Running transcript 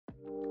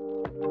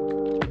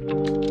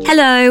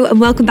Hello and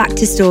welcome back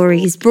to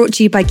Stories, brought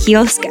to you by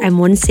Kiosk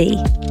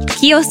N1C.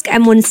 Kiosk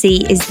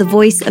N1C is the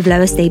voice of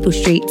Lower Stable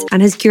Street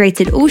and has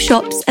curated all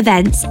shops,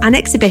 events and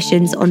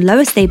exhibitions on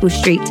Lower Stable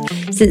Street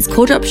since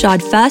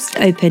Coldropshire first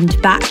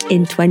opened back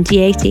in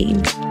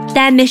 2018.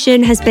 Their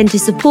mission has been to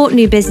support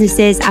new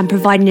businesses and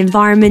provide an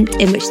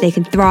environment in which they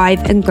can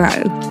thrive and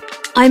grow.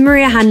 I'm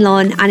Maria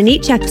Hanlon, and in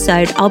each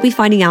episode I'll be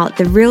finding out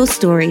the real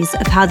stories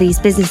of how these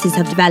businesses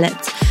have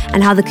developed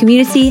and how the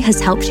community has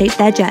helped shape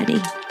their journey.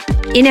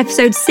 In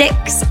episode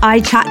 6,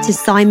 I chat to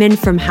Simon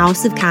from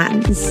House of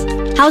Cans.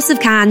 House of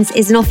Cans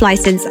is an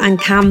off-licence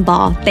and can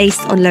bar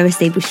based on Lower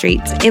Stable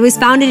Street. It was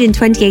founded in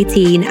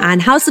 2018,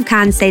 and House of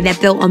Cans say they're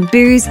built on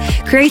booze,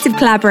 creative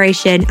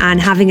collaboration and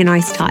having a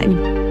nice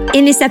time.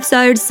 In this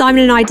episode,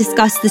 Simon and I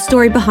discuss the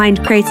story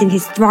behind creating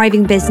his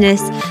thriving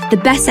business, the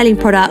best-selling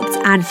product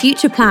and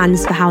future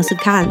plans for House of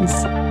Cans.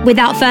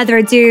 Without further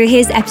ado,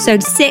 here's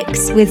episode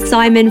 6 with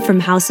Simon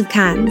from House of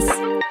Cans.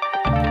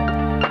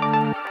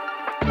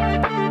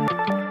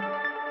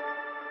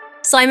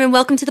 Simon,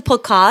 welcome to the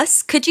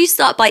podcast. Could you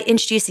start by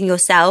introducing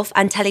yourself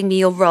and telling me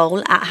your role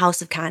at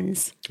House of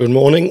Cans? Good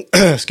morning.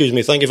 Excuse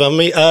me. Thank you for having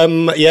me.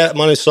 My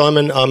name is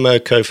Simon. I'm a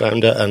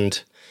co-founder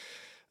and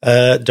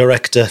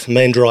director,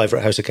 main driver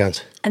at House of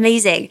Cans.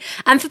 Amazing.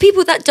 And for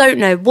people that don't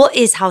know, what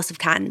is House of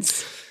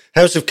Cans?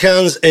 House of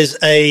Cans is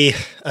a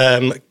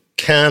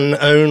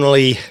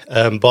can-only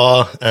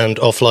bar and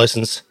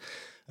off-licence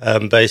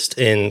based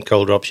in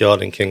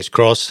Coldropshire in King's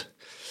Cross.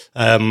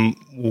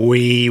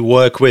 We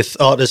work with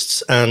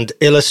artists and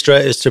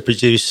illustrators to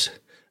produce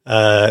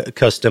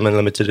custom and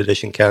limited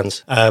edition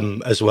cans,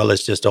 as well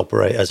as just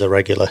operate as a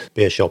regular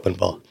beer shop and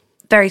bar.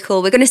 Very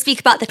cool. We're going to speak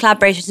about the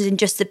collaborations in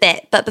just a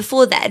bit. But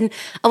before then,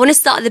 I want to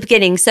start at the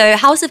beginning. So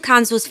House of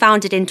Cans was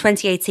founded in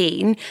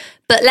 2018,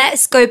 but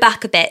let's go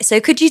back a bit. So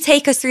could you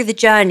take us through the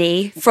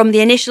journey from the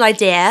initial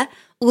idea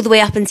all the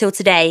way up until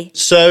today?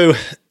 So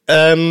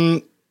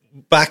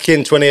back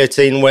in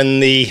 2018, when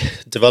the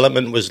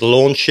development was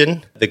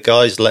launching, the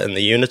guys letting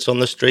the units on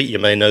the street, you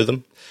may know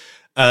them,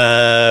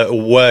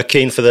 were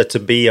keen for there to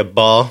be a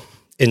bar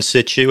in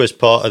situ as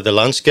part of the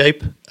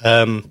landscape.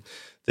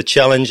 The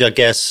challenge, I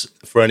guess,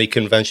 for any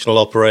conventional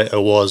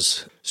operator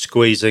was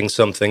squeezing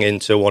something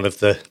into one of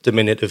the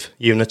diminutive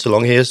units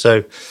along here.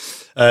 So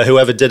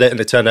whoever did it,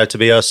 and it turned out to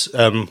be us,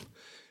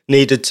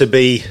 needed to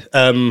be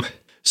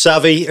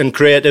savvy and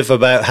creative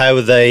about how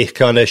they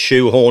kind of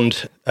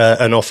shoehorned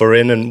an offer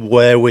in. And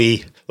where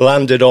we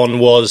landed on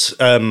was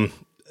a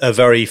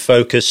very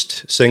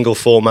focused, single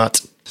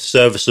format,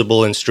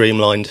 serviceable and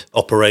streamlined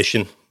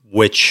operation,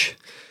 which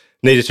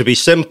needed to be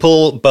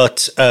simple,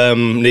 but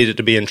needed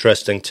to be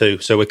interesting too.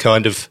 So we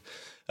kind of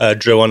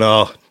drew on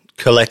our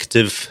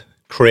collective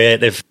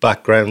creative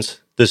backgrounds.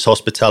 There's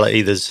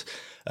hospitality, there's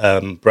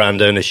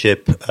brand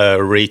ownership,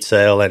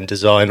 retail and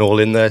design all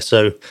in there.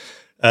 So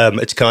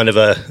it's kind of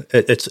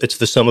it's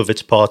the sum of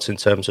its parts in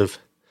terms of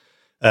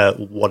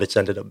what it's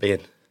ended up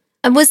being.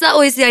 And was that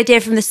always the idea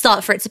from the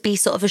start, for it to be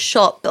sort of a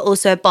shop, but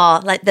also a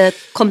bar, like the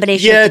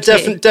combination? Yeah, of the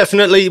two?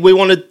 Definitely. We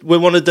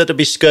wanted there to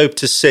be scope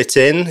to sit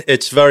in.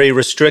 It's very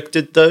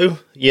restricted, though.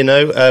 You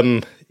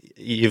know,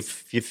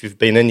 if you've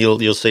been in,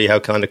 you'll see how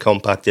kind of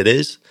compact it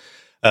is.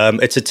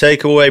 It's a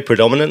takeaway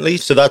predominantly,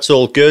 so that's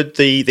all good.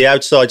 The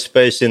outside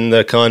space in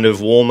the kind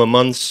of warmer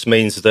months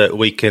means that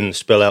we can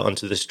spill out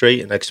onto the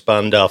street and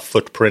expand our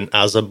footprint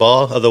as a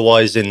bar.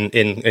 Otherwise,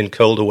 in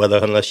colder weather,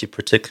 unless you're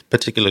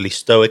particularly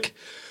stoic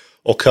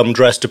or come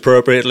dressed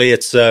appropriately,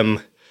 it's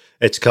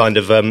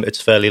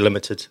fairly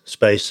limited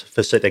space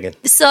for sitting in.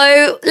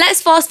 So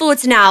let's fast forward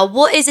to now.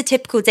 What is a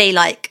typical day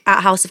like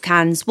at House of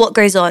Cans? What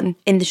goes on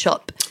in the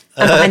shop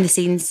and behind the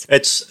scenes?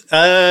 It's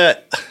a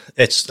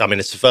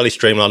fairly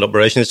streamlined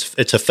operation.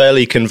 It's a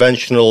fairly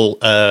conventional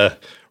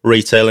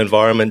retail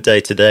environment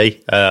day to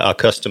day. Our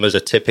customers are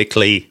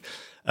typically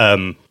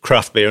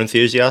craft beer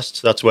enthusiasts.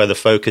 That's where the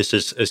focus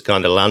is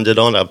kind of landed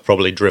on. I've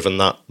probably driven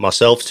that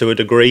myself to a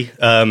degree.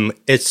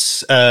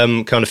 It's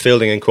kind of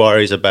fielding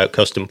inquiries about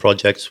custom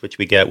projects, which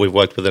we get. We've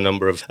worked with a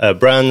number of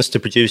brands to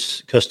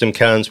produce custom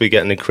cans. We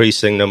get an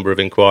increasing number of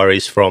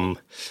inquiries from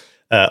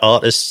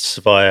artists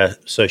via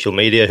social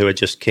media who are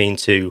just keen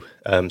to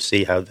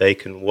see how they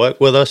can work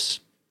with us.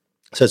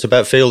 So it's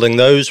about fielding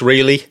those,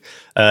 really.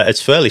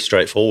 It's fairly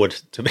straightforward,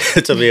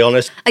 to be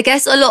honest. I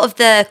guess a lot of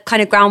the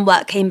kind of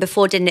groundwork came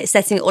before, didn't it?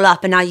 Setting it all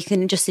up, and now you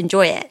can just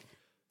enjoy it.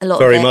 A lot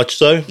Very of it. much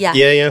so.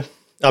 Yeah.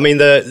 I mean,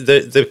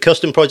 the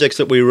custom projects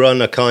that we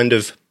run are kind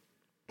of,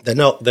 they're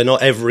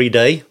not every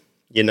day,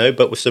 you know,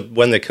 but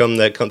when they come,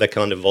 they're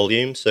kind of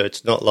volume. So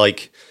it's not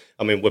like,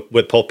 I mean,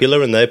 we're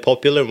popular and they're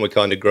popular and we're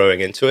kind of growing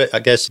into it. I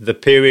guess the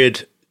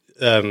period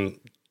of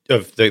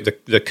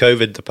the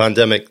COVID, the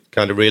pandemic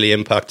kind of really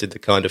impacted the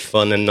kind of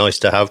fun and nice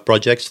to have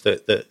projects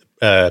that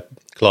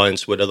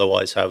clients would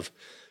otherwise have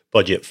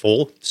budget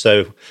for.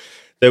 So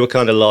they were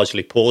kind of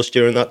largely paused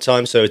during that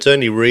time. So it's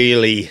only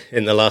really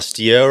in the last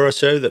year or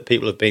so that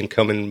people have been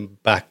coming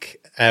back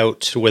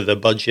out with a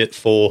budget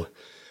for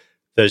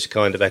those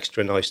kind of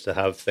extra nice to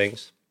have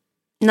things.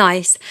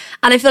 Nice.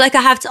 And I feel like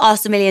I have to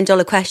ask the $1 million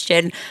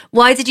question.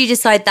 Why did you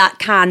decide that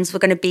cans were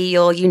going to be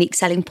your unique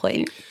selling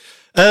point?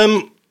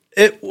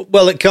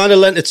 It kind of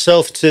lent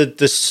itself to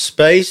the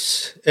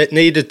space.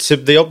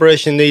 The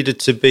operation needed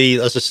to be,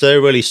 as I say,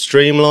 really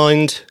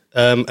streamlined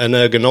and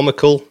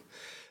ergonomical.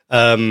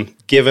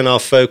 Given our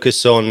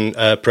focus on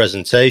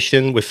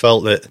presentation, we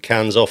felt that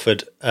cans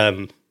offered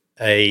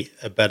a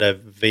better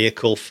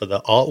vehicle for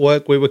the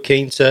artwork we were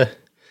keen to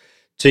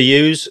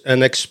use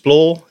and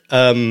explore.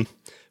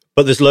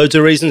 But there's loads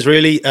of reasons,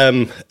 really,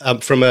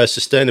 from a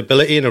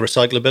sustainability and a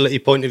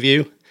recyclability point of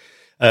view.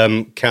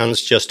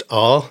 Cans just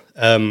are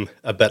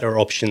a better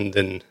option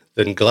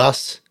than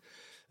glass.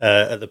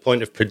 At the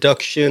point of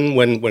production,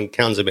 when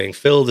cans are being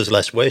filled, there's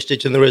less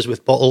wastage than there is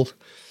with bottled.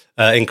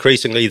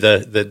 Increasingly,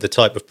 the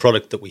type of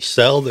product that we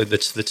sell,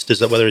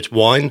 that's whether it's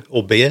wine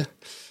or beer,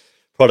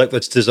 product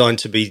that's designed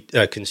to be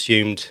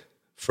consumed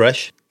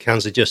fresh,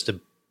 cans are just a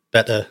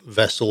better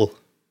vessel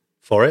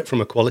for it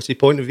from a quality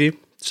point of view.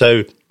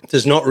 So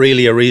there's not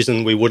really a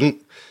reason we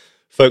wouldn't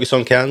focus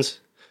on cans.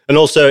 And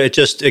also,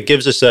 it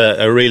gives us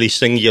a really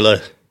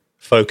singular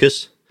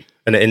focus,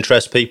 and it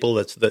interests people.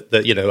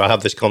 That you know, I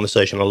have this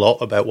conversation a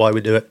lot about why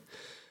we do it,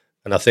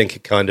 and I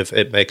think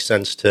it makes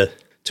sense to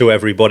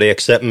everybody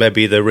except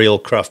maybe the real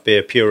craft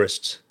beer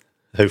purists,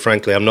 who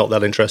frankly I'm not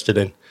that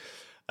interested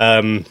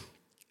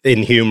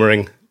in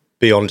humouring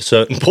beyond a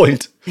certain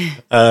point.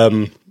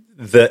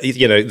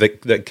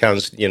 That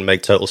cans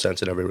make total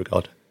sense in every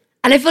regard.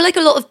 And I feel like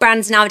a lot of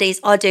brands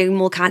nowadays are doing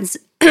more cans,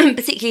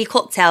 particularly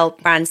cocktail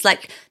brands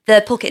like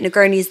the Pocket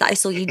Negronis that I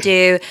saw you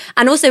do,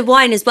 and also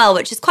wine as well,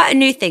 which is quite a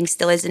new thing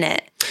still, isn't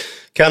it?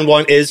 Canned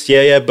wine is,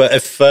 yeah. But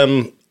if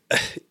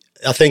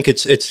I think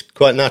it's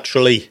quite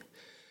naturally,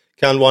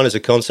 canned wine as a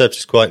concept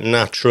is quite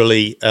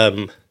naturally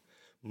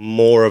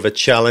more of a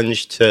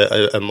challenge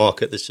to a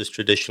market that's as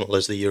traditional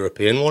as the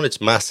European one. It's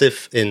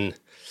massive in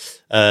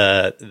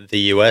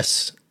the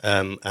US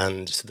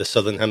and the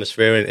Southern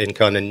Hemisphere in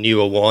kind of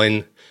newer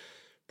wine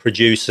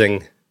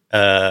producing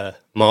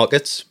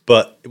markets.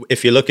 But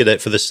if you look at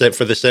it for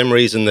the same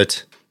reason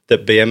that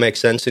beer makes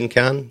sense in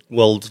can,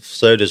 well,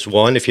 so does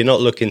wine. If you're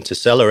not looking to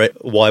cellar it,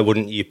 why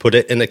wouldn't you put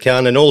it in a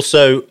can? And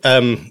also,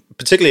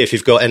 particularly if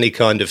you've got any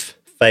kind of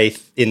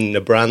faith in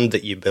the brand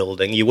that you're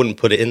building, you wouldn't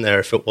put it in there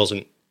if it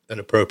wasn't an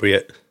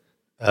appropriate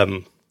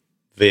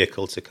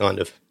vehicle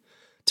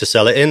to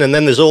sell it in. And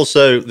then there's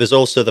also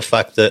the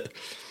fact that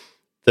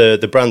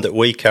the brand that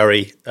we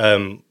carry,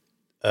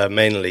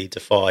 mainly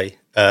Defy,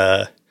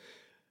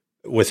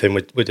 with him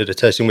we did a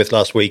tasting with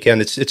last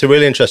weekend. It's a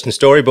really interesting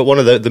story, but one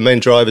of the main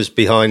drivers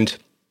behind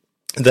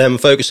them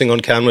focusing on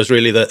can was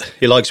really that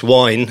he likes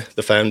wine,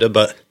 the founder,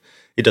 but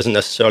he doesn't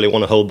necessarily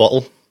want a whole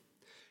bottle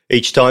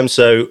each time.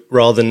 So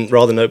rather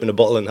than open a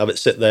bottle and have it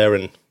sit there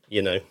and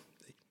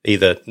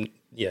either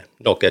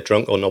not get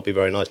drunk or not be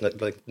very nice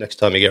next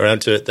time you get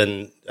around to it,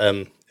 then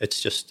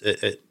it's just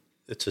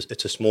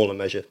it's a smaller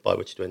measure by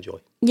which to enjoy.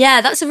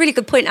 Yeah, that's a really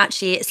good point,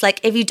 actually. It's like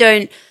if you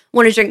don't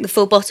want to drink the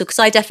full bottle, because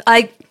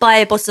I buy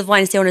a bottle of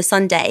wine, say, on a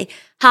Sunday,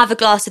 have a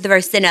glass of the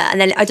roast dinner,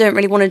 and then I don't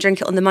really want to drink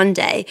it on the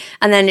Monday,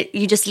 and then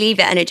you just leave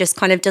it and it just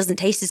kind of doesn't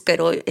taste as good,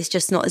 or it's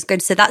just not as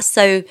good. So that's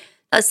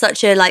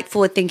such a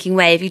forward-thinking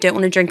way. If you don't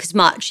want to drink as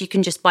much, you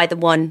can just buy the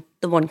one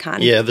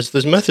can. Yeah,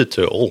 there's method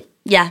to it all.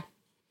 Yeah.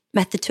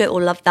 Method to it all,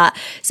 love that.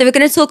 So we're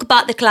going to talk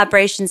about the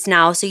collaborations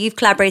now. So you've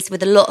collaborated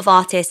with a lot of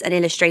artists and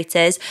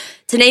illustrators.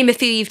 To name a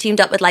few, you've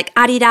teamed up with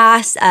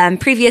Adidas,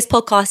 previous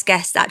podcast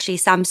guest, actually,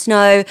 Sam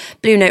Snow,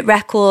 Blue Note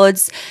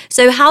Records.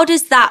 So how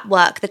does that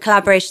work, the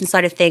collaboration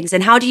side of things?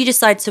 And how do you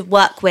decide to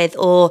work with,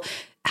 or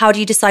how do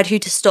you decide who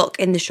to stock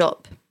in the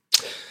shop?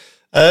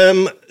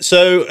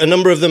 So a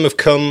number of them have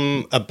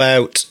come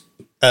about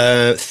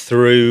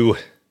through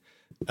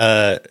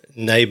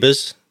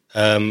neighbours.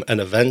 And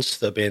events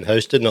that are being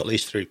hosted, not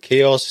least through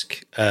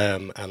Kiosk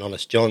and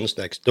Honest John's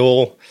next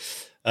door.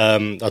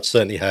 That's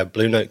certainly how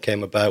Blue Note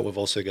came about. We've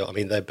also got,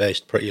 they're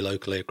based pretty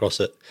locally across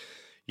at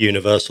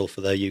Universal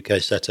for their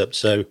UK setup.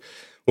 So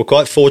we're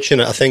quite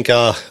fortunate. I think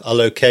our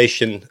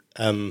location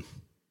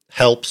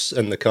helps,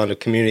 and the kind of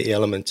community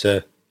element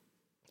to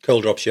Coal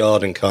Drops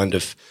Yard and kind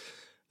of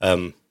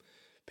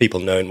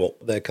people knowing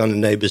what their kind of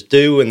neighbours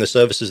do and the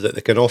services that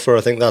they can offer.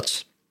 I think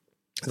that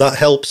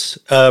helps.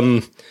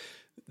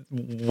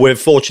 We're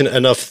fortunate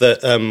enough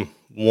that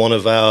one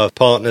of our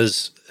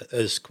partners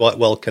is quite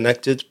well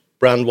connected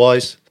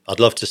brand-wise. I'd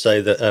love to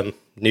say that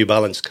New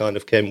Balance kind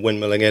of came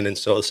windmilling in and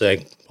sort of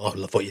saying, "Oh, I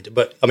love what you do."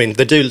 But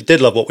they did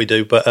love what we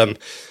do. But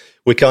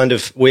we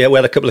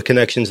had a couple of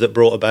connections that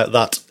brought about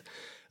that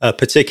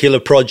particular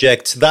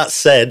project. That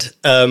said,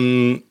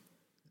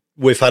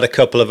 we've had a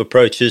couple of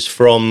approaches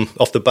from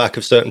off the back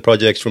of certain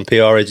projects from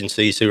PR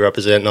agencies who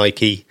represent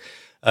Nike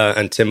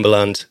and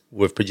Timberland.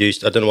 We've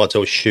produced, I don't know what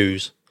it's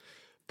shoes.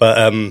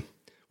 But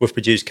we've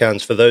produced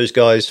cans for those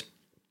guys.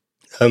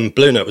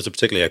 Blue Note was a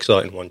particularly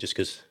exciting one just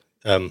because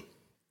the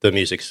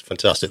music's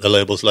fantastic, the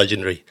label's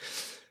legendary.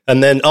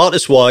 And then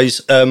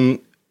artist-wise,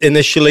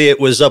 initially it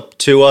was up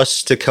to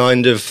us to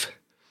kind of,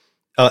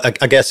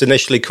 I guess,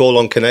 initially call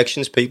on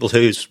connections, people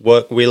whose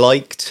work we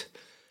liked,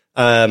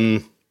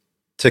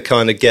 to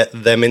kind of get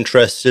them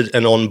interested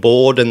and on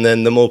board. And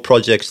then the more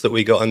projects that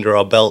we got under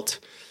our belt,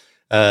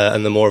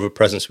 and the more of a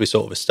presence we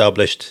sort of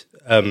established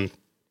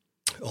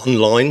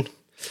online,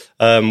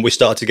 we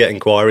started to get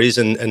inquiries.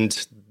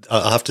 And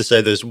I have to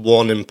say there's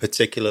one in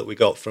particular we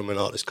got from an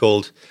artist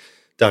called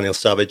Daniel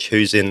Savage,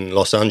 who's in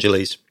Los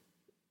Angeles,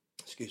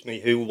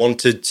 who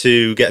wanted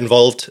to get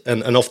involved.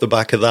 And off the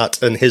back of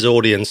that and his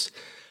audience,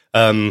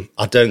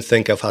 I don't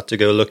think I've had to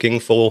go looking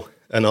for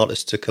an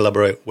artist to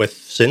collaborate with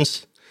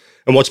since.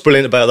 And what's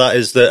brilliant about that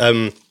is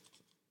that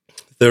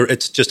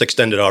it's just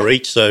extended our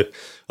reach. So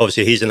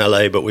obviously he's in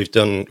LA, but we've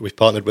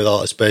partnered with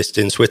artists based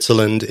in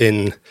Switzerland,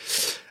 in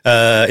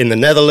the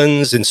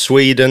Netherlands, in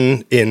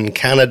Sweden, in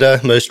Canada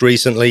most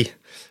recently,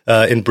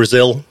 in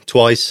Brazil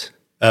twice.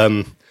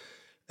 And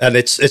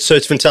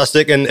it's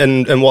fantastic.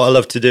 And what I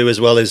love to do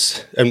as well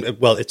is,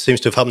 it seems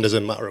to have happened as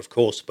a matter of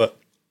course, but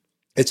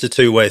it's a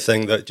two-way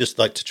thing, that just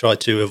like to try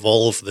to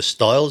evolve the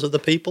styles of the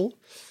people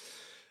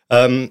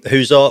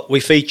whose art we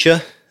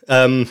feature.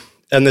 And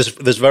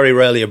there's very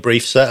rarely a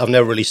brief set. I've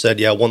never really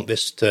said, I want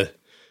this to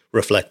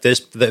reflect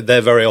this.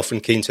 They're very often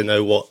keen to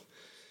know what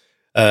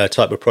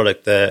type of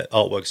product their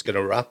artwork's going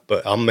to wrap,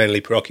 but I'm mainly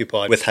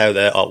preoccupied with how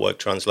their artwork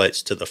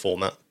translates to the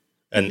format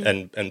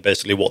and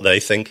basically what they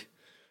think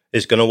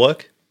is going to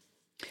work.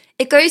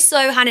 It goes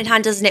so hand in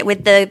hand, doesn't it,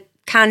 with the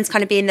cans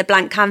kind of being the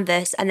blank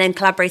canvas and then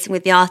collaborating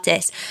with the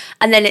artist.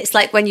 And then it's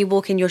like when you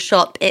walk in your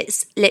shop,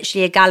 it's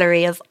literally a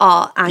gallery of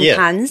art and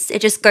cans.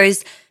 It just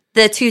goes,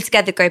 the two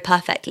together go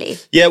perfectly.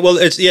 Yeah, well,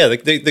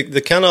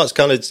 the can art's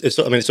kind of,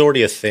 it's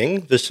already a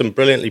thing. There's some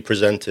brilliantly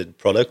presented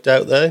product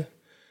out there.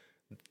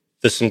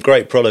 There's some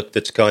great product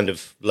that's kind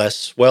of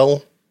less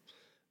well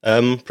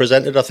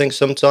presented, I think,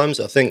 sometimes.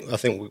 I think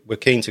we're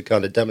keen to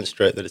kind of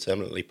demonstrate that it's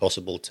eminently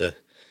possible to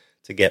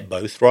get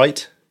both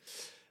right.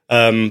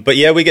 But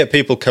yeah, we get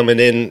people coming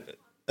in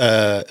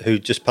who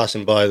just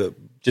passing by,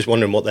 just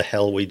wondering what the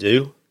hell we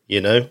do,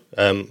 and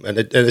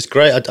it's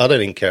great. I don't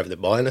even care if they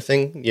buy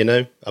anything,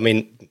 I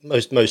mean,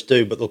 most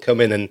do, but they'll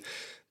come in and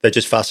they're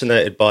just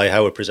fascinated by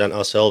how we present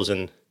ourselves,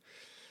 and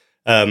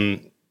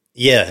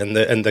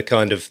the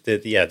kind of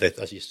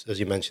as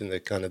you mentioned, the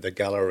kind of the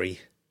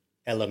gallery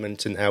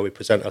element and how we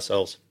present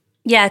ourselves.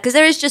 Yeah, because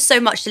there is just so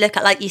much to look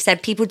at. Like you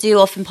said, people do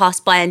often pass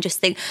by and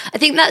just think, I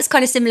think that's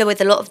kind of similar with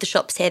a lot of the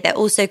shops here. They're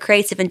also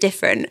creative and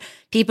different.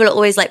 People are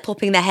always like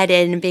popping their head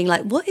in and being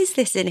like, what is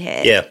this in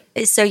here? Yeah.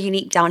 It's so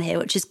unique down here,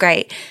 which is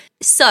great.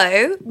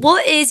 So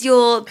what is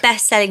your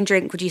best-selling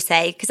drink, would you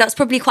say? Because that's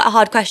probably quite a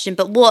hard question,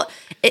 but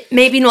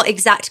maybe not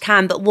exact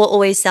can, but what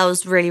always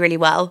sells really, really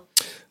well?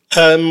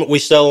 We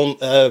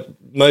sell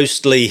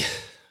mostly,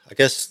 I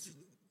guess,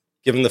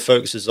 given the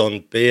focus is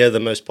on beer,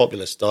 the most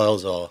popular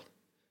styles are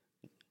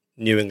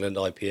New England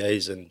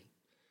IPAs, and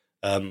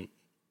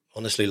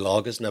honestly,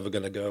 lager's never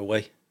going to go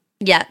away.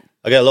 Yeah.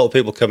 I get a lot of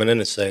people coming in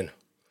and saying,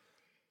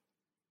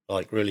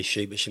 like, really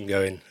sheepish and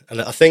going,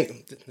 and I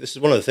think this is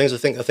one of the things, I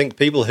think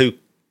people who,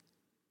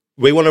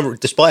 we want to,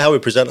 despite how we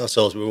present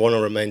ourselves, we want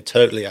to remain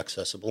totally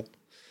accessible.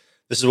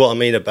 This is what I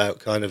mean about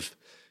kind of,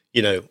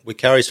 we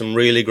carry some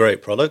really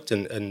great product,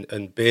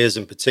 and beers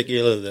in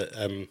particular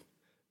that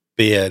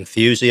beer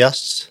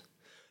enthusiasts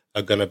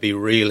are going to be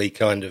really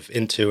kind of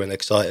into and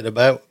excited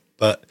about.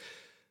 But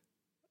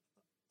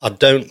I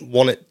don't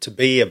want it to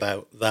be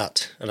about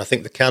that. And I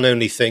think the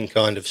can-only thing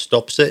kind of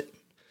stops it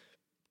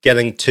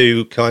getting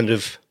too kind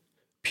of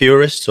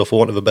purist, or for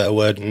want of a better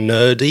word,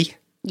 nerdy.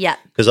 Yeah.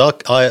 Because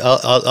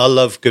I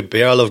love good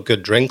beer, I love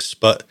good drinks,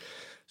 but I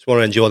just want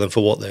to enjoy them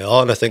for what they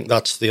are. And I think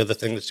that's the other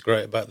thing that's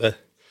great about the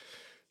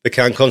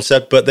can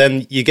concept. But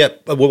then we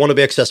want to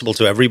be accessible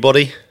to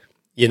everybody.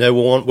 We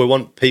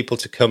want people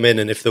to come in,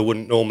 and if they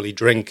wouldn't normally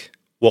drink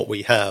what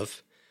we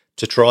have,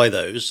 to try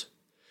those.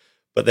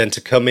 But then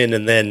to come in,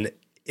 and then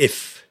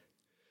if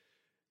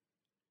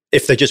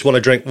they just want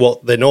to drink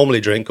what they normally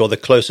drink, or the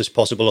closest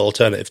possible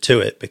alternative to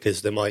it,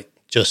 because they might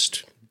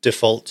just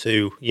default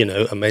to,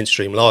 a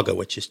mainstream lager,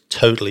 which is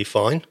totally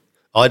fine.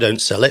 I don't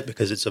sell it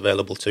because it's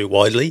available too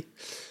widely,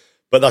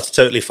 but that's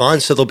totally fine.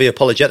 So they'll be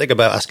apologetic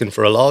about asking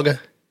for a lager.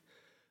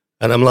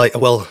 And I'm like,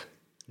 well,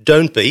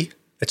 don't be.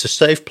 It's a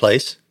safe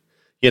place.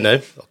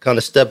 I'll kind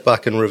of step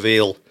back and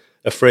reveal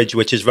a fridge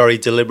which is very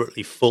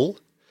deliberately full.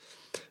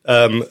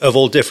 Of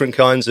all different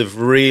kinds of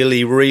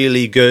really,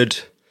 really good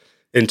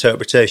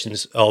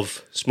interpretations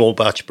of small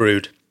batch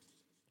brewed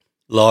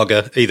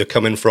lager, either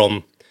coming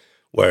from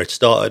where it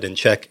started in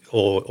Czech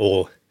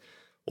or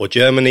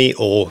Germany,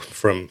 or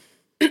from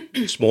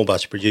small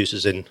batch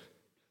producers in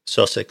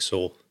Sussex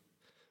or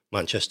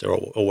Manchester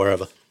or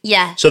wherever.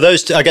 Yeah. So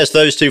I guess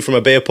those two from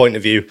a beer point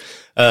of view,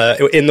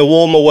 in the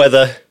warmer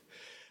weather,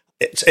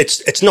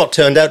 it's not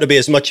turned out to be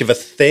as much of a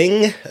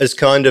thing as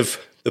kind of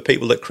the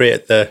people that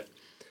create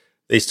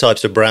these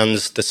types of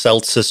brands, the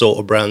seltzer sort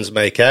of brands,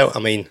 make out. I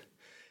mean,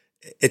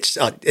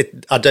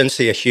 I don't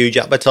see a huge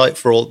appetite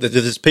for all.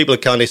 There's people are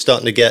kind of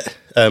starting to get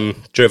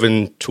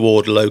driven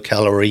toward low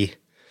calorie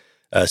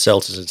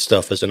seltzers and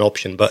stuff as an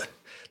option, but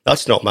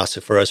that's not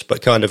massive for us.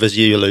 But kind of, as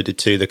you alluded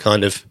to, the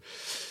kind of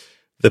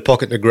the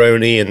pocket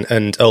Negroni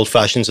and old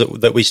fashions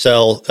that we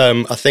sell,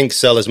 I think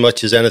sell as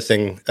much as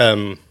anything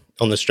on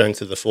the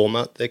strength of the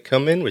format they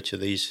come in, which are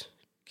these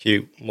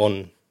cute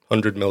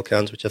 100ml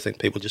cans, which I think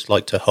people just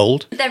like to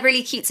hold. They're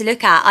really cute to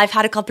look at. I've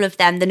had a couple of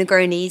them, the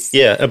Negronis.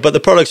 Yeah, but the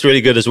product's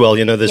really good as well.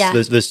 You know,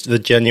 there's the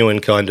genuine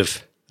kind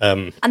of...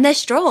 and they're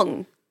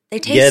strong. They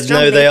taste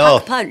strong. No, they are.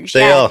 Pack a punch.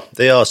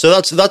 They are.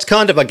 So that's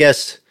kind of, I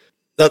guess,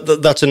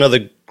 that's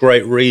another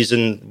great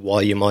reason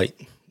why you might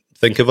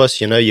think of us.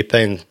 You know, you're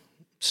paying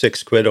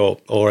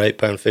 £6 or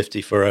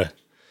 £8.50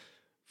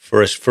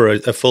 for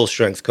a full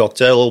strength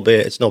cocktail,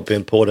 albeit it's not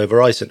being poured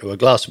over ice into a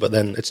glass, but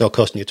then it's not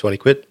costing you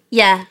 £20.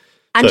 Yeah.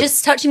 And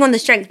just touching on the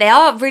strength, there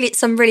are really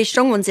some really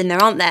strong ones in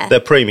there, aren't there? They're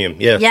premium,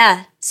 yeah.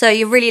 Yeah. So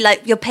you're really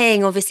you're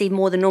paying obviously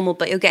more than normal,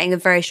 but you're getting a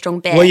very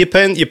strong beer. Well, you're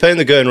paying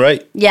the going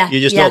rate. Yeah.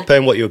 You're just not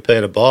paying what you would pay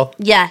in a bar.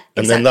 Yeah.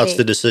 And then that's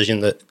the decision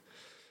that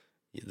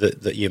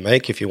you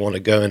make. If you want to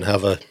go and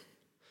have a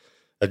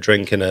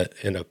drink in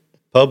a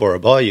pub or a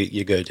bar,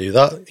 you go do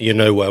that. You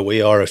know where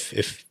we are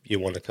if you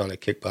want to kind of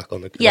kick back on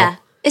the canal. Yeah.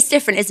 It's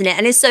different, isn't it?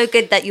 And it's so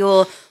good that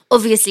you're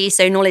obviously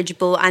so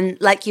knowledgeable, and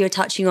like you were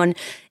touching on,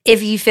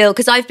 if you feel,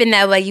 because I've been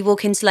there where you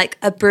walk into like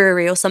a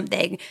brewery or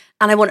something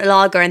and I want a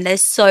lager and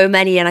there's so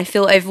many and I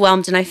feel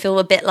overwhelmed and I feel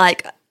a bit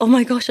like, oh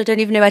my gosh, I don't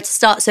even know where to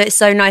start. So it's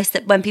so nice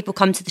that when people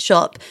come to the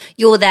shop,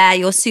 you're there,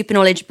 you're super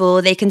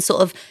knowledgeable, they can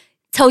sort of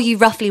tell you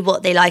roughly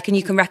what they like and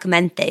you can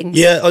recommend things.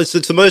 Yeah, it's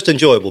the most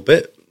enjoyable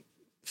bit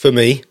for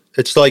me.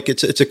 It's like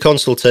it's a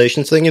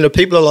consultation thing. You know,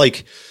 people are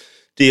like,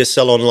 do you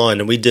sell online?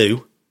 And we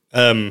do.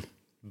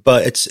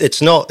 But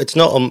it's not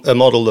a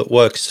model that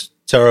works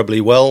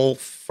terribly well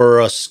for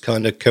us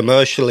kind of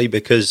commercially,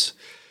 because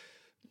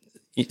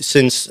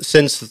since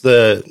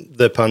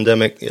the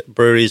pandemic,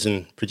 breweries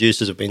and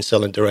producers have been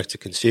selling direct to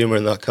consumer,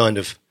 and that kind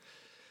of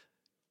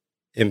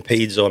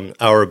impedes on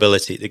our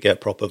ability to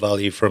get proper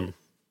value from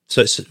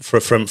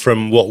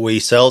what we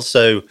sell.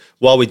 So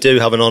while we do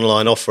have an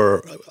online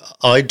offer,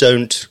 I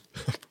don't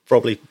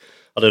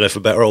know for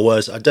better or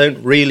worse, I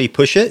don't really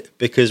push it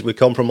because we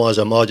compromise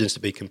our margins to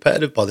be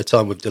competitive. By the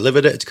time we've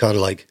delivered it, it's kind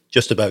of like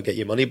just about get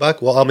your money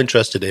back. What I'm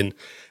interested in,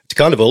 it's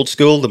kind of old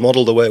school, the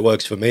model, the way it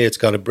works for me, it's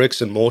kind of bricks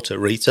and mortar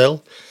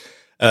retail,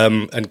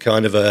 and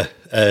kind of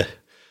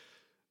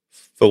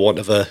for want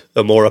of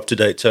a more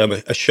up-to-date term,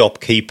 a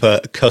shopkeeper,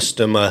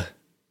 customer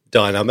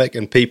dynamic.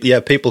 And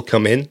people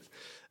come in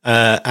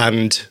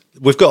and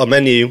we've got a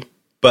menu,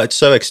 but it's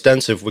so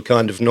extensive, we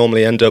kind of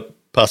normally end up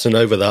passing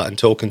over that and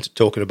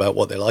talking about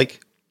what they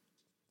like.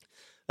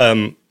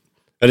 And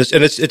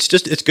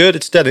it's good.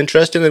 It's dead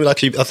interesting. And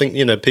actually, I think,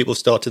 you know, people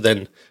start to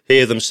then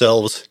hear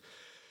themselves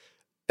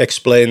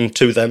explain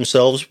to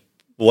themselves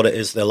what it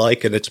is they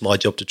like, and it's my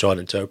job to try and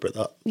interpret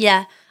that.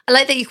 Yeah, I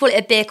like that you call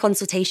it a beer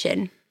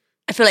consultation.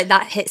 I feel like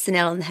that hits the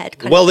nail on the head.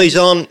 Well, these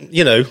aren't,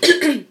 you know,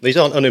 these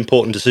aren't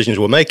unimportant decisions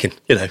we're making.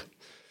 You know,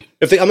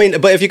 but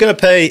if you're going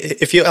to pay,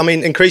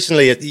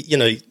 increasingly, you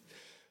know,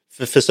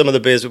 for some of the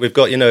beers that we've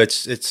got, you know,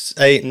 it's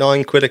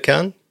 £8-9 a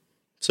can.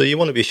 So you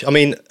want to be...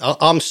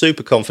 I'm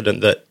super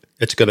confident that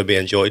it's going to be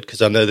enjoyed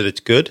because I know that it's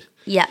good.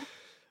 Yeah.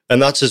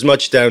 And that's as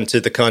much down to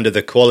the kind of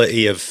the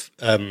quality of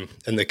and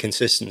the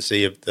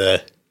consistency of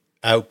the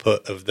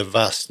output of the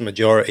vast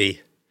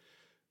majority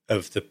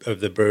of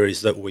the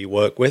breweries that we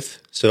work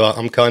with. So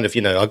I'm kind of,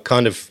 you know, I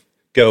kind of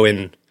go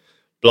in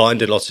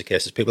blind in lots of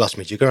cases. People ask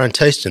me, do you go around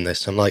tasting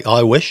this? I'm like,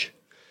 I wish.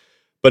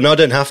 But no, I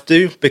don't have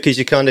to, because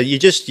you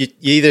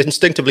either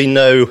instinctively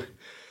know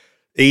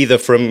either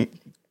from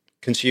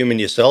consuming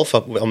yourself.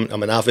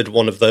 I'm an avid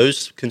one of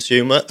those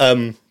consumer,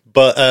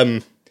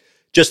 but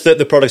just that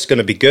the product's going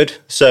to be good.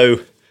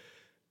 So,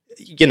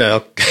 you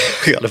know,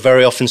 I gotta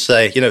very often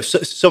say, you know,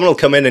 someone will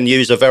come in and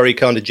use a very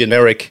kind of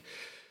generic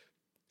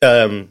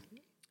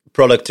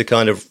product to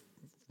kind of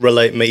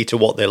relate me to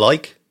what they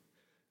like,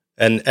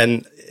 and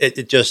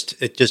it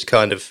just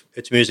kind of,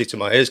 it's music to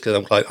my ears because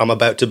I'm like, I'm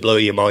about to blow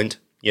your mind,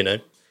 you know.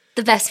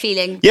 The best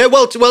feeling. Yeah,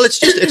 well, it's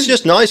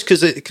just nice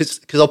because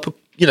I'll put,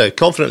 you know,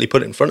 confidently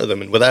put it in front of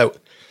them, and without,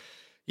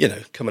 you know,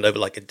 coming over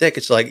like a dick.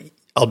 It's like,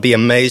 I'll be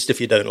amazed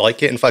if you don't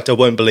like it. In fact, I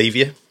won't believe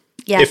you.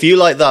 Yeah. If you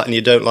like that and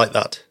you don't like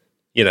that,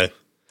 you know.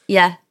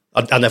 Yeah.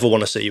 I never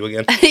want to see you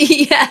again.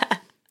 Yeah.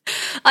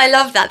 I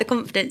love that. The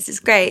confidence is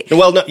great.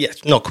 Well,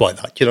 not quite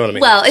that. You know what I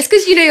mean? Well, it's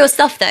because you know your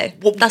stuff, though.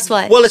 Well, that's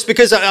why. Well, it's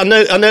because I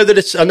know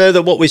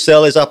that what we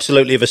sell is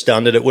absolutely of a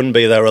standard. It wouldn't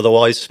be there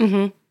otherwise.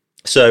 Mm-hmm.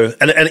 So,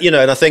 and you know,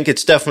 and I think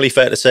it's definitely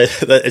fair to say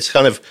that it's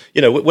kind of,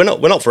 you know, we're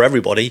not for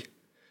everybody.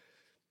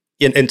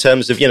 In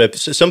terms of, you know,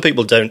 some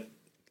people don't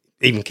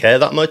even care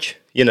that much.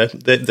 You know,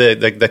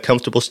 they're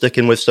comfortable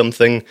sticking with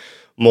something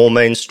more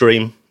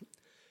mainstream,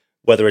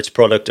 whether it's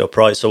product or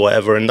price or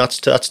whatever, and that's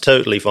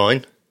totally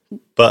fine.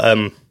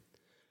 But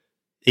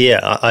yeah,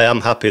 I am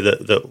happy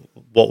that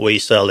what we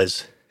sell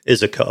is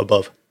a cut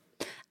above.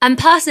 And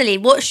personally,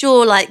 what's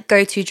your like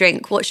go-to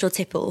drink? What's your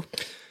tipple?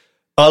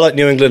 I like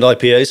New England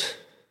IPAs.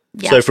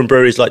 Yeah. So from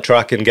breweries like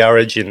Track and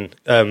Garage, and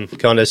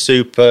kind of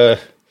super,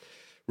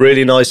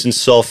 really nice and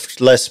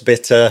soft, less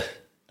bitter,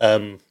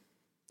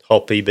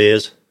 hoppy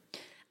beers.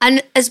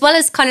 And as well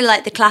as kind of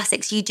like the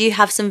classics, you do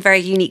have some very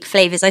unique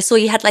flavours. I saw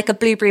you had like a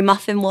blueberry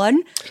muffin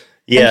one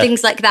and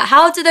things like that.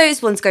 How do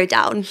those ones go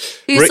down?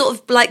 Who sort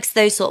of likes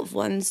those sort of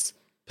ones?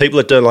 People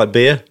that don't like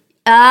beer.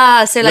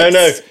 So like...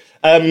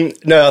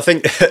 No, I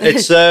think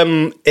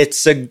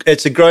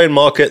it's a growing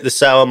market, the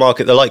sour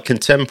market. They're like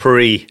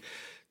contemporary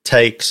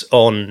takes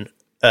on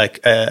like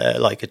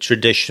a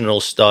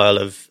traditional style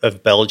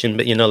of Belgian,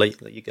 but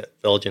like you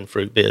get Belgian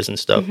fruit beers and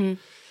stuff.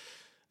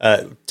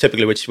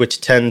 Typically,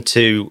 which tend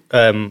to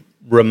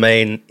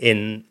remain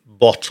in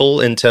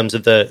bottle in terms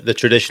of the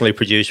traditionally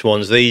produced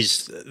ones.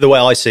 These, the way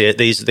I see it,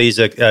 these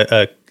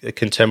are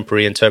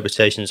contemporary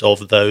interpretations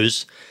of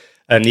those.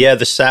 And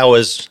the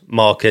sours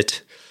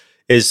market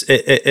is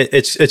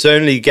it's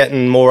only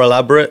getting more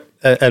elaborate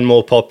and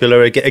more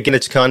popular. Again,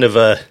 it's kind of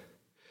a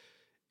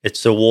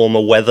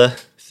warmer weather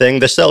thing.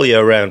 They sell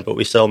year round, but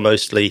we sell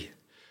mostly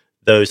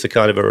those. They're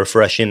kind of a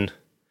refreshing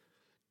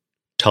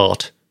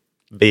tart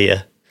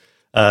beer.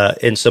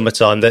 In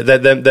summertime,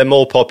 they're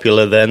more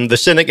popular then. The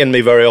cynic in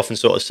me very often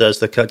sort of says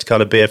they're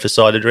kind of beer for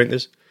cider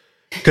drinkers,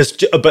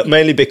 but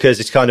mainly because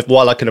it's kind of,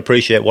 while I can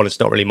appreciate one, it's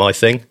not really my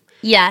thing.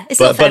 Yeah, it's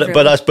not for everyone.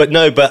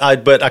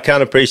 But I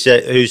can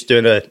appreciate who's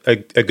doing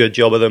a good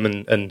job of them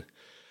and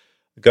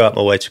go out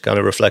my way to kind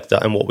of reflect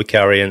that in what we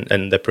carry,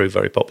 and they prove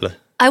very popular.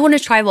 I want to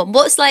try one.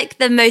 What's like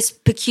the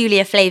most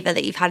peculiar flavour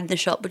that you've had in the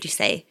shop, would you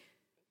say?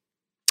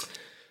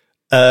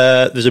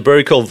 There's a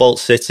brewery called Vault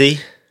City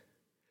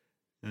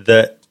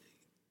that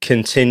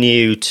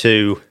continue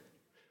to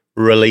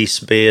release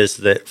beers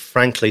that,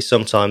 frankly,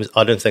 sometimes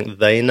I don't think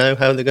they know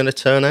how they're going to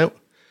turn out.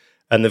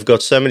 And they've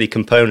got so many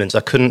components,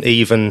 I couldn't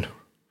even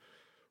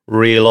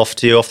reel off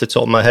to you off the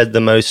top of my head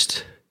the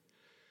most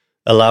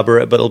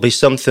elaborate, but it'll be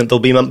something.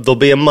 There'll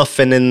be a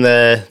muffin in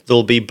there,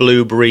 there'll be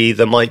blueberry,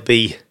 there might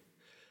be,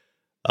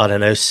 I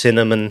don't know,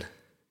 cinnamon.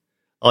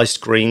 Ice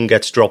cream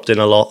gets dropped in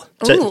a lot.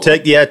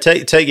 Take your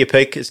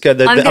pick. It's good.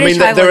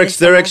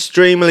 They're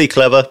extremely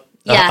clever.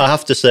 Yeah. I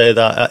have to say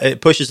that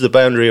it pushes the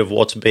boundary of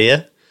what's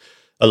beer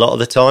a lot of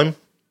the time,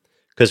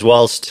 because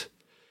whilst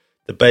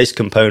the base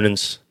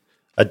components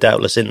are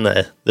doubtless in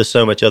there, there's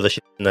so much other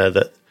shit in there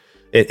that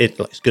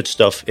it's good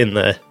stuff in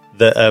there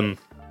that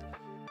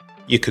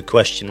you could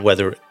question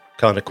whether it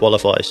kind of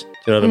qualifies. Do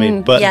you know what I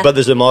mean? But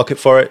there's a market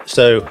for it,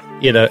 so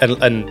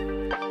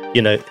and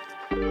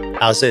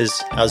as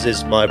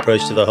is my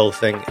approach to the whole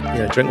thing.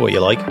 Drink what you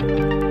like.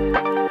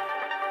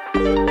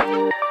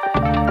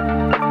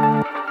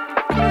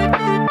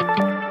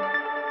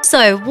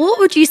 So what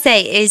would you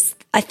say is,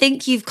 I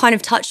think you've kind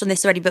of touched on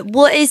this already, but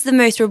what is the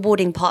most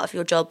rewarding part of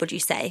your job, would you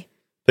say?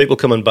 People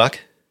coming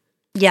back.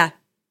 Yeah.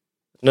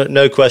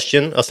 No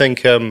question. I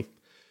think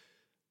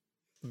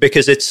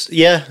because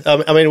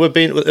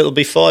it'll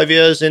be 5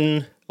 years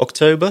in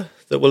October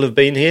that we'll have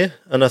been here.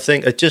 And I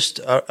think I just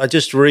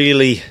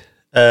really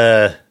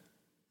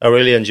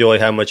enjoy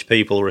how much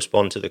people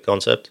respond to the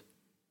concept.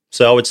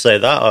 So I would say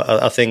that.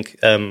 I think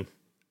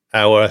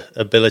our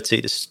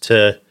ability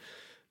to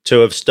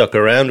have stuck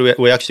around.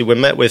 We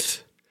met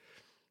with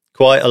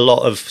quite a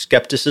lot of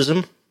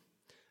skepticism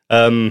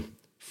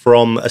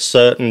from a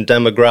certain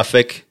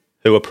demographic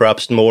who are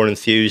perhaps more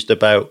enthused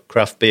about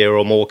craft beer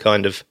or more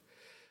kind of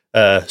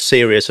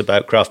serious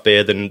about craft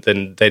beer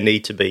than they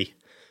need to be,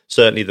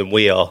 certainly than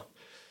we are,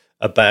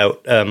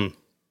 about and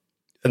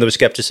there was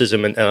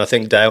skepticism and I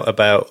think doubt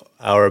about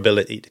our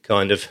ability to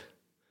kind of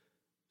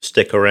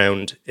stick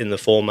around in the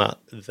format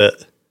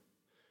that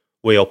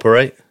we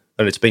operate,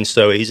 and it's been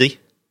so easy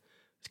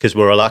because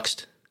we're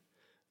relaxed,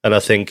 and I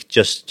think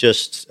just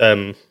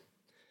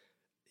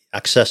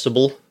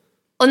accessible.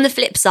 On the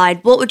flip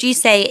side, what would you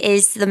say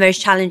is the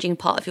most challenging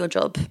part of your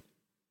job?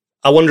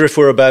 I wonder if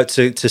we're about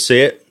to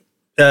see it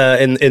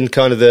in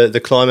kind of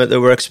the climate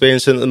that we're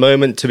experiencing at the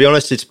moment. To be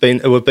honest, we've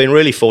been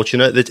really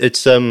fortunate.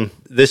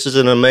 This is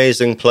an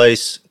amazing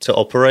place to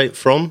operate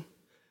from.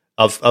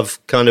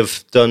 I've kind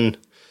of done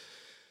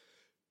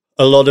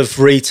a lot of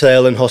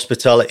retail and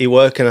hospitality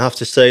work, and I have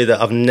to say that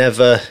I've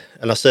never,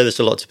 and I say this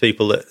a lot to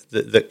people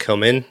that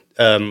come in,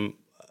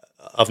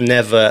 I've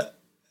never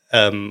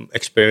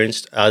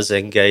experienced as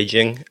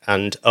engaging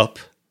and up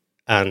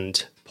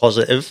and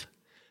positive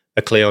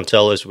a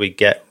clientele as we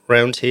get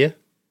round here,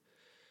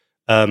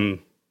 and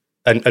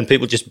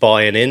people just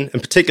buying in,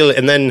 and particularly,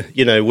 and then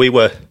we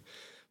were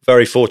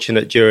very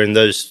fortunate during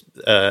those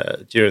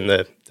during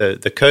the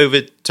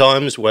COVID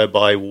times,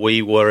 whereby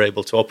we were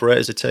able to operate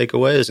as a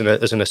takeaway, as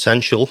an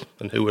essential,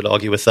 and who would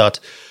argue with that,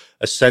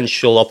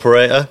 essential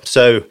operator.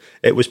 So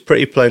it was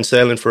pretty plain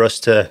sailing for us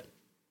to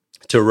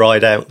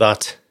ride out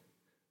that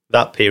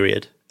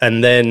period,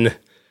 and then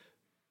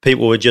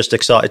people were just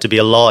excited to be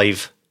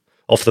alive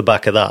off the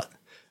back of that,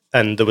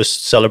 and there was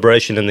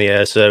celebration in the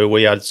air. So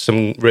we had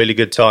some really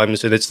good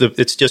times, and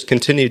it's just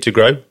continued to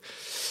grow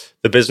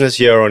the business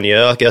year on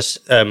year, I guess.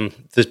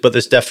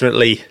 There's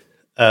definitely,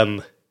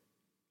 I'm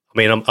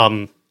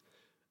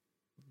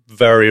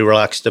very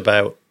relaxed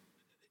about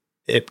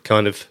it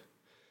kind of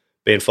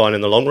being fine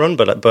in the long run,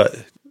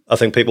 but I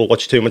think people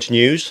watch too much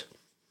news,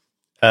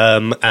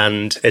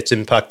 and it's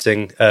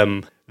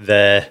impacting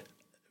their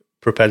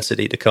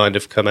propensity to kind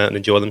of come out and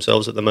enjoy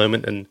themselves at the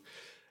moment,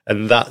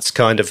 and that's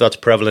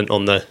prevalent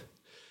on the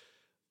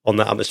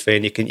atmosphere,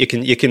 and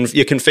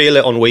you can feel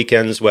it on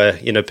weekends where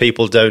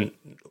people don't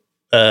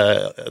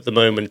at the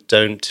moment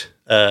don't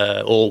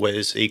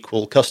always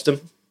equal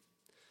custom.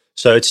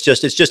 So it's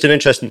just an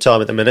interesting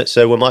time at the minute.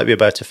 So we might be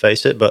about to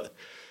face it, but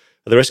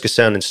at the risk of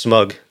sounding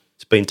smug,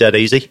 it's been dead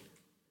easy.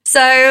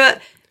 So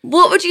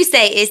what would you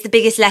say is the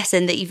biggest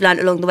lesson that you've learned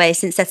along the way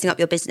since setting up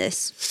your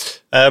business?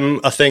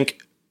 I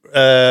think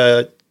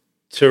to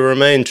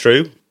remain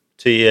true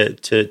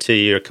to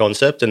your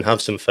concept and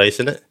have some faith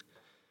in it.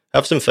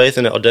 Have some faith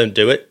in it, or don't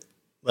do it.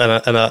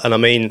 And I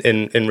mean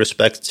in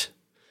respect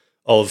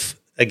of,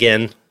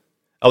 again,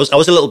 I was a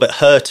little bit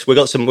hurt. We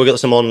got some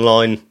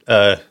online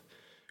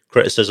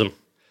criticism.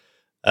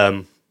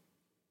 I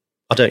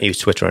don't use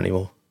Twitter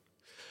anymore.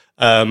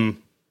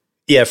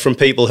 From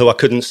people who I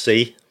couldn't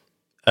see,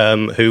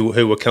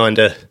 who were kind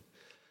of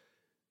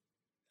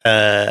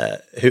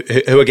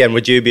who again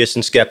were dubious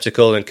and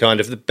skeptical, and kind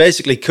of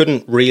basically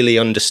couldn't really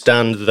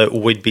understand that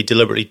we'd be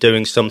deliberately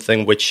doing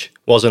something which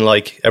wasn't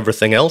like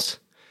everything else.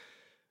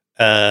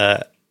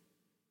 And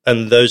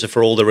those are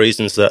for all the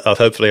reasons that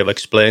I've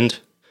explained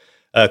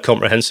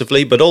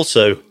comprehensively. But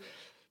also,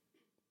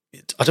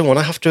 I don't want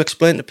to have to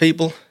explain to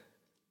people. Do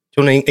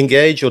you want to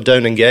engage or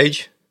don't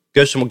engage?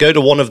 Go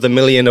to one of the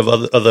million of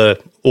other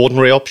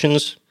ordinary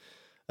options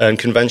and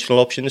conventional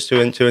options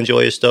to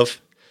enjoy your stuff.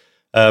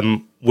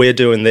 We're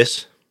doing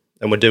this,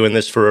 and we're doing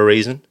this for a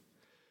reason.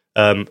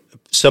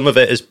 Some of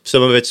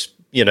it's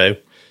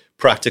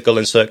practical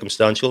and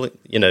circumstantial.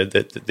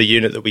 The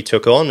unit that we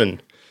took on,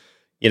 and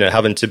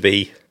having to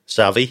be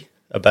savvy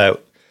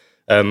about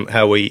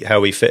how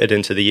we fitted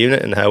into the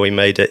unit and how we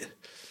made it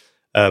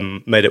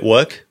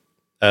work.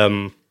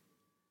 But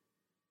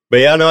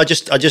yeah, no,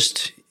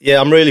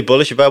 I'm really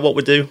bullish about what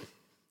we do.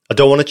 I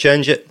don't want to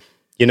change it.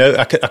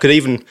 I could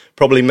even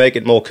probably make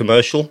it more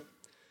commercial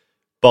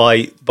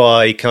by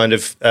kind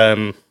of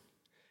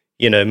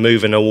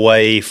moving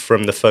away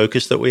from the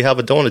focus that we have.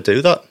 I don't want to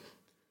do that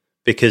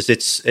because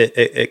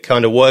it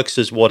kind of works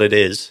as what it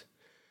is,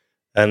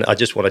 and I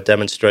just want to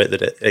demonstrate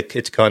that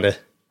it's kind of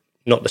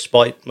not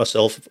despite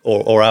myself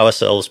or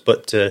ourselves,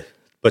 but to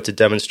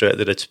demonstrate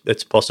that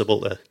it's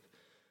possible to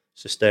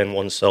sustain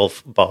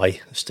oneself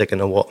by sticking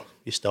to what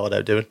you start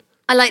out doing.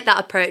 I like that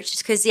approach,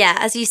 just because,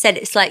 as you said,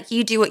 it's like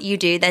you do what you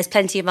do. There's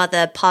plenty of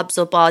other pubs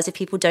or bars if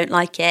people don't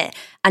like it.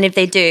 And if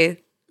they do,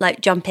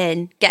 jump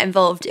in, get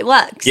involved. It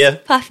works. Yeah.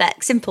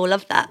 Perfect. Simple.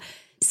 Love that.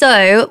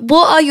 So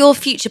what are your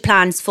future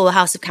plans for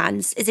House of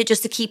Cans? Is it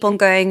just to keep on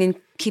going and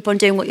keep on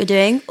doing what you're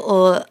doing?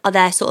 Or are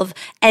there sort of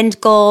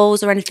end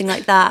goals or anything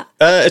like that?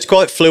 It's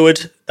quite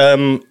fluid.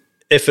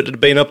 If it had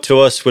been up to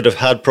us, we'd have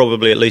had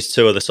probably at least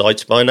 2 other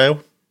sites by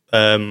now.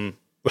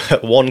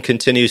 One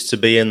continues to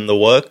be in the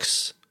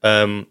works.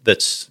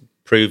 That's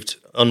proved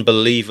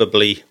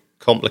unbelievably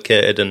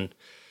complicated and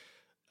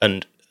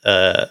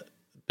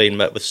been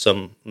met with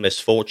some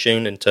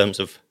misfortune in terms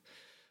of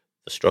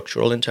the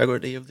structural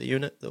integrity of the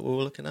unit that we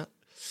were looking at.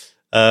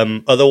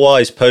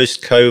 Otherwise,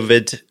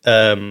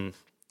 post-COVID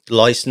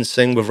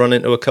licensing, we've run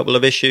into a couple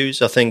of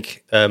issues. I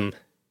think, with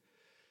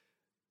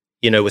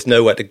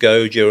nowhere to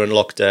go during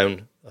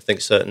lockdown, I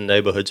think certain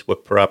neighbourhoods were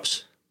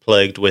perhaps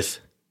plagued with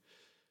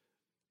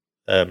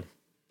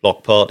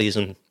block parties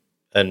and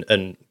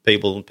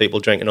people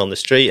drinking on the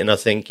street. And I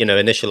think,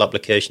 initial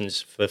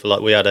applications for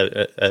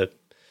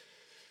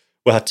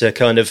we had to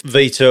kind of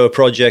veto a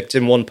project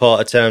in one part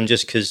of town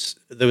just because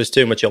there was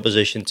too much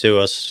opposition to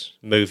us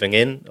moving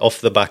in off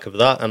the back of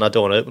that. And I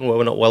don't want to open where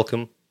we're not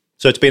welcome.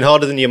 So it's been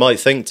harder than you might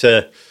think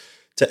to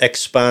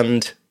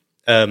expand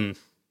in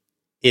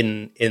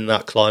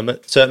that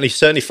climate.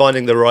 Certainly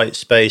finding the right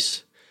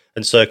space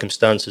and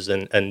circumstances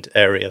and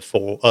area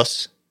for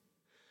us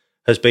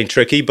has been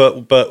tricky,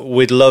 but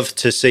we'd love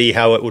to see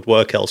how it would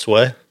work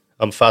elsewhere.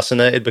 I'm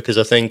fascinated because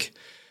I think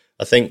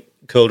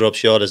Cool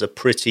Drops Yard is a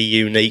pretty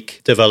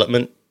unique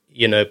development.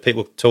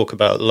 People talk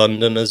about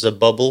London as a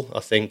bubble. I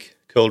think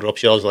Cool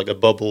Drops Yard is like a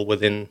bubble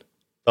within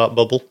that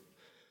bubble,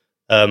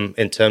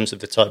 in terms of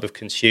the type of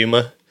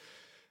consumer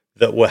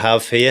that we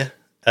have here.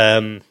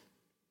 So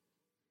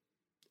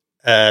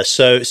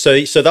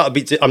that'd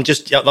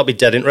be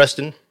dead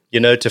interesting,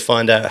 to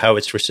find out how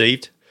it's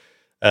received,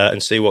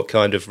 and see what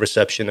kind of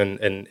reception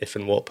and if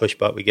and what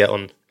pushback we get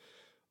on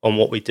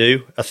what we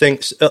do. I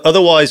think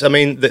otherwise, I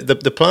mean,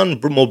 the plan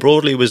more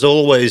broadly was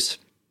always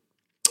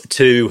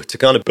to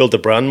kind of build the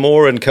brand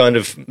more and kind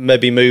of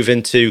maybe move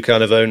into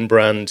kind of own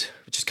brand,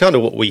 which is kind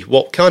of what we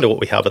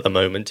have at the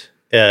moment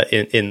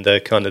in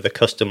the kind of the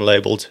custom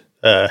labeled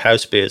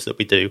house beers that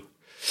we do.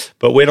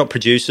 But we're not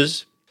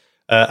producers,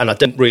 and I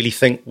don't really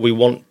think we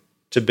want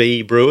to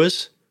be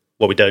brewers.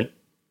 Well, we don't.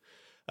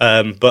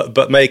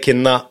 But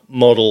making that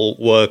model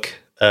work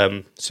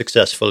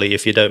successfully,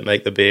 if you don't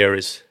make the beer,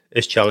 is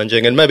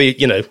challenging. And maybe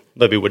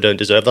we don't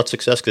deserve that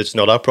success because it's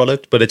not our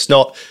product. But it's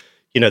not,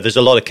 there's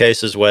a lot of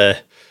cases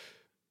where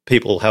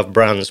people have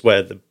brands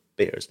where the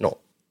beer is not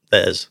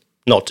theirs,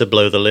 not to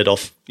blow the lid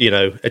off.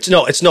 It's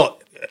not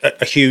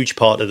a huge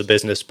part of the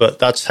business, but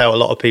that's how a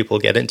lot of people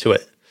get into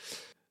it.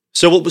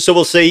 So we'll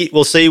see how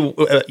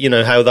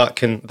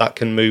that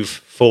can move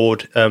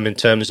forward in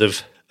terms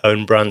of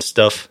own brand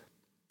stuff.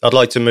 I'd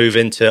like to move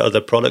into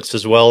other products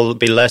as well,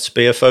 be less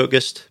beer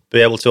focused, be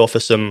able to offer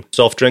some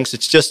soft drinks.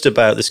 It's just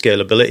about the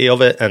scalability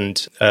of it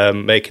and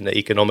making it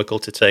economical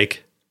to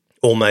take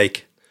or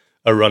make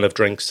a run of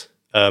drinks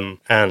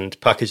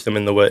and package them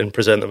in the way and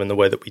present them in the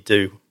way that we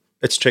do.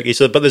 It's tricky.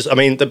 So, but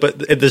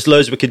there's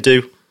loads we could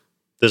do.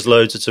 There's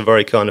loads. It's a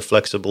very kind of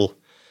flexible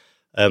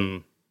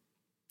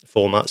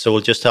format. So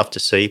we'll just have to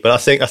see. But I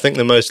think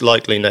the most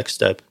likely next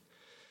step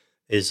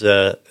is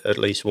at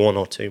least one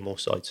or two more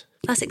sites.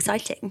 That's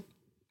exciting.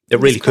 It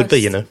really could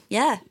be,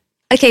 Yeah.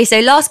 Okay, so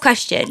last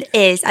question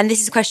is, and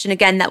this is a question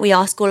again that we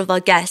ask all of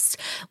our guests,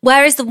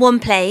 where is the one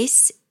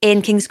place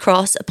in King's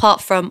Cross,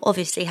 apart from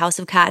obviously House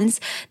of Cans,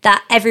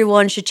 that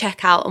everyone should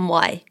check out and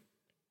why?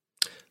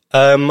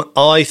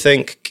 I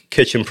think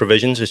Kitchen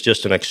Provisions is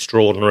just an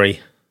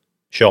extraordinary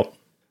shop.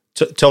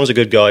 Tom's a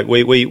good guy.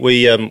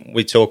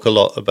 We talk a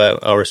lot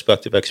about our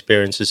respective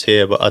experiences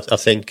here, but I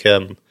think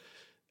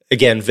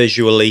again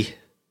visually,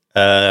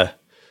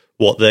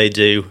 what they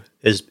do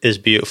is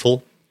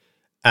beautiful,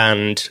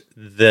 and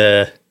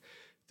the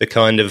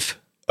kind of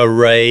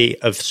array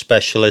of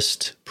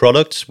specialist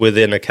products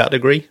within a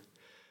category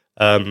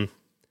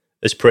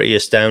is pretty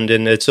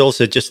astounding. It's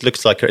also just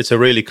looks like it's a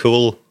really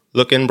cool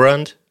looking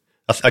brand.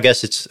 I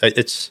guess it's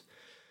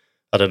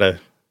I don't know.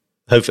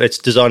 Hopefully it's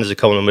designed as a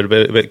compliment,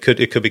 but it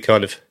could be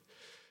kind of,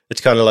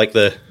 it's kind of like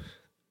the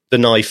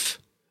knife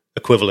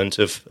equivalent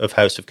of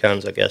House of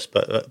Cans, I guess.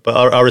 But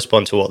I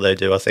respond to what they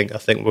do. I think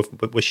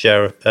we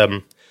share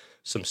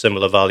some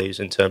similar values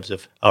in terms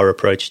of our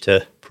approach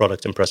to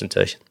product and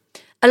presentation.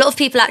 A lot of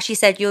people actually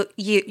said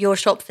you're a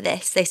shop for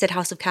this. They said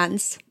House of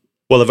Cans.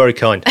 Well, they're very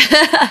kind.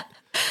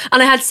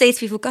 And I had to say to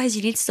people, guys,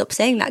 you need to stop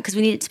saying that because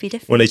we need it to be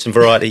different. We need some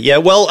variety. Yeah,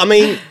 well, I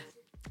mean,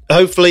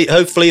 hopefully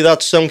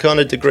that's some kind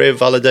of degree of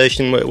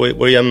validation. We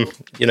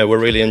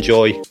really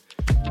enjoy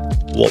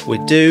what we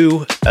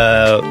do.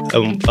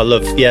 I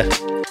love,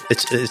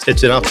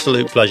 it's an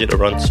absolute pleasure to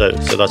run. So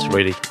that's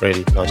really,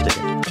 really nice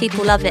to hear.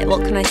 People love it.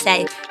 What can I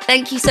say?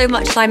 Thank you so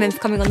much, Simon, for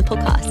coming on the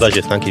podcast.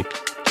 Pleasure. Thank you.